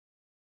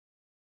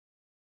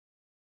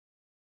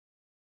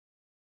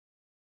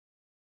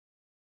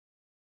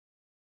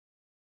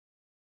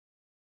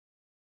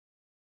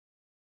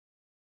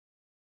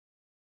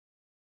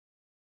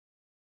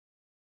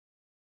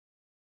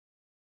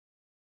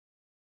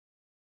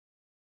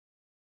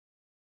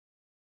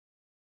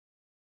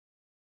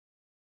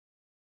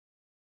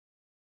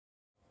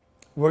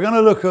We're going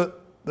to look at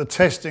the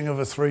testing of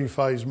a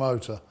three-phase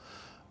motor.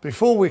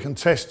 Before we can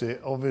test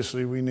it,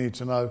 obviously we need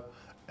to know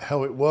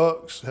how it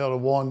works, how the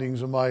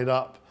windings are made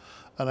up,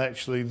 and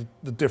actually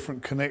the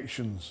different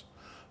connections.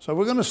 So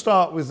we're going to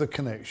start with the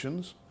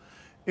connections.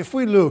 If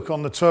we look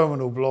on the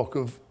terminal block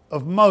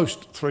of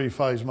most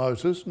three-phase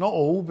motors, not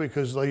all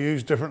because they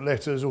use different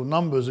letters or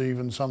numbers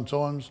even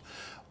sometimes,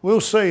 we'll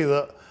see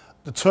that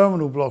the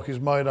terminal block is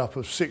made up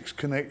of 6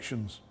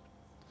 connections.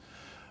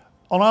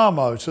 On our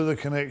motor, the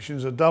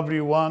connections are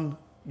W1,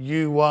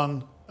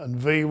 U1 and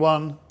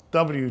V1,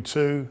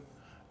 W2,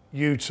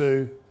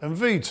 U2 and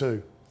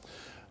V2.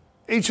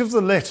 Each of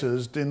the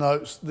letters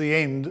denotes the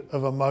end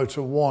of a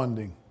motor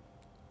winding.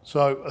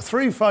 So a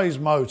three-phase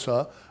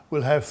motor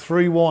will have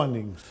 3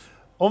 windings.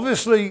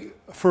 Obviously,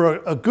 for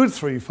a good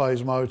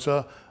three-phase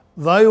motor,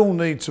 they all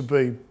need to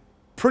be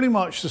pretty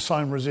much the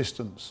same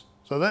resistance.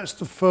 So that's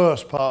the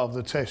first part of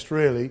the test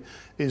really,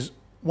 is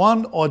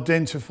 1,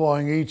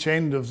 identifying each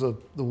end of the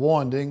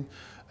winding,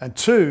 and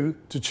 2,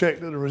 to check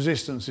that the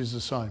resistance is the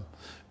same.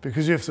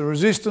 Because if the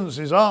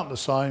resistances aren't the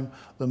same,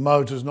 the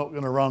motor's not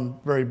going to run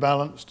very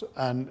balanced,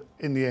 and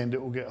in the end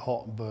it will get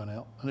hot and burn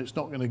out, and it's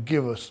not going to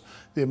give us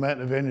the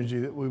amount of energy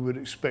that we would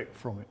expect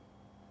from it.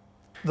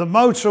 The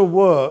motor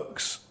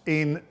works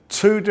in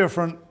 2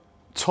 different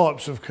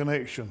types of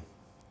connection.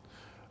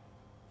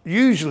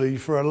 Usually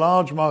for a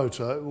large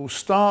motor, it will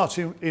start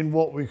in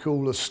what we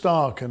call a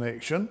star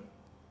connection,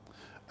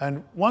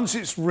 and once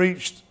it's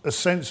reached a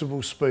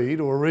sensible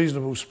speed or a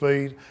reasonable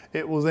speed,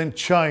 it will then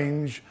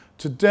change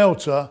to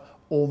delta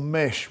or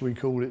mesh, we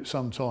call it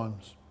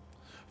sometimes.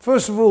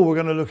 First of all, we're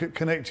going to look at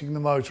connecting the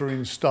motor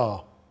in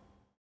star.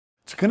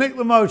 To connect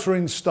the motor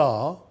in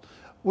star,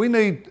 we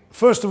need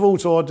first of all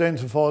to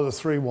identify the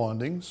 3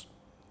 windings,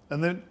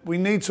 and then we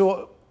need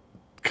to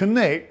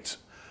connect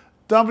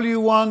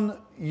W1,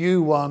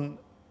 U1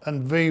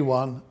 and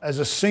V1 as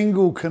a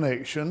single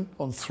connection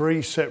on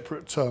 3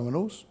 separate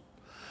terminals,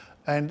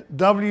 and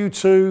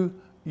W2,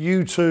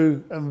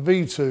 U2 and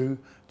V2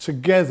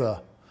 together.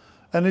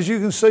 And as you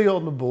can see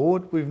on the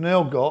board, we've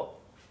now got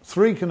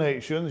 3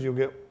 connections. You'll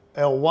get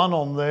L1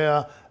 on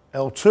there,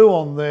 L2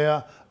 on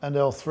there and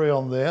L3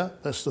 on there.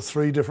 That's the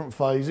 3 different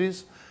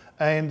phases.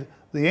 And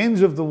the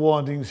ends of the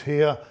windings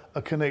here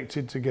are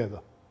connected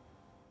together.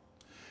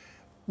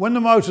 When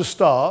the motor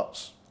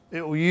starts,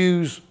 it will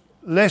use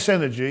less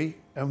energy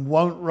and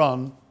won't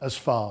run as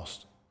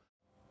fast.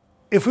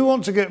 If we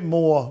want to get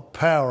more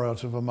power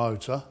out of a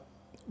motor,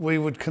 we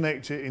would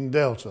connect it in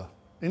delta.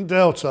 In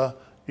delta,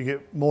 you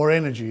get more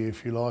energy,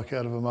 if you like,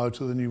 out of a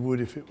motor than you would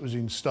if it was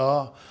in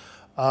star.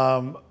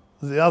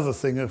 The other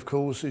thing, of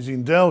course, is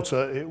in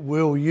delta, it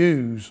will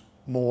use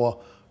more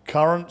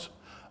current.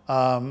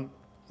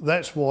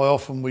 That's why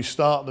often we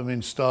start them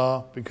in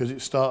star, because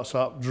it starts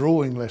up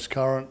drawing less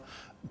current,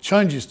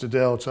 changes to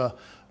delta,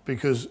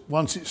 because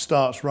once it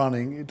starts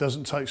running, it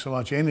doesn't take so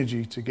much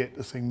energy to get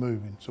the thing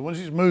moving. So once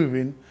it's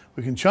moving,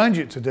 we can change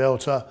it to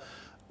delta.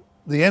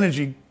 The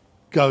energy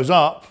goes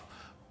up,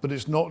 but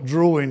it's not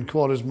drawing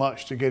quite as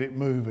much to get it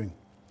moving.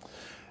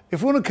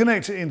 If we want to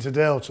connect it into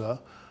delta,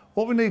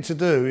 what we need to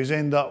do is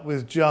end up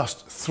with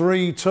just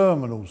 3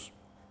 terminals,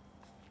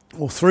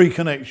 or 3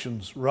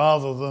 connections,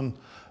 rather than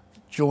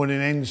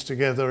joining ends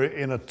together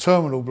in a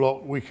terminal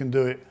block. We can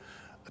do it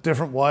a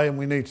different way, and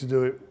we need to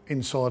do it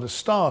inside a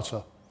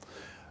starter.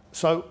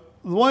 So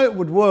the way it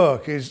would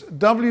work is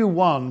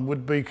W1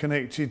 would be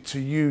connected to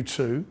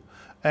U2,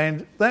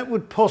 and that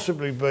would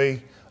possibly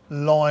be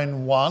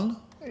line 1.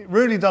 It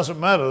really doesn't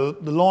matter,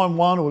 the line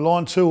 1 or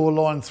line 2 or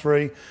line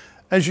 3.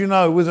 As you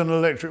know, with an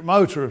electric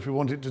motor, if we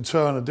want it to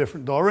turn a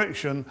different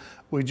direction,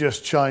 we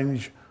just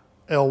change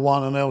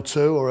L1 and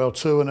L2 or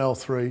L2 and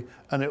L3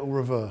 and it will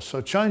reverse.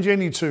 So change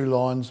any 2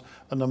 lines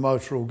and the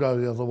motor will go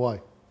the other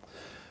way.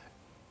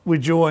 We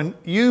join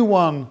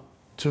U1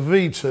 to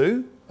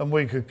V2 and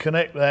we could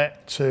connect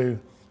that to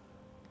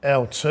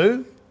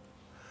L2,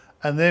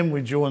 and then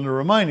we join the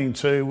remaining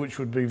 2, which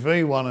would be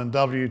V1 and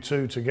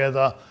W2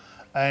 together,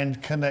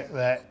 and connect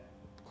that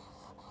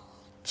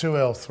to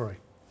L3.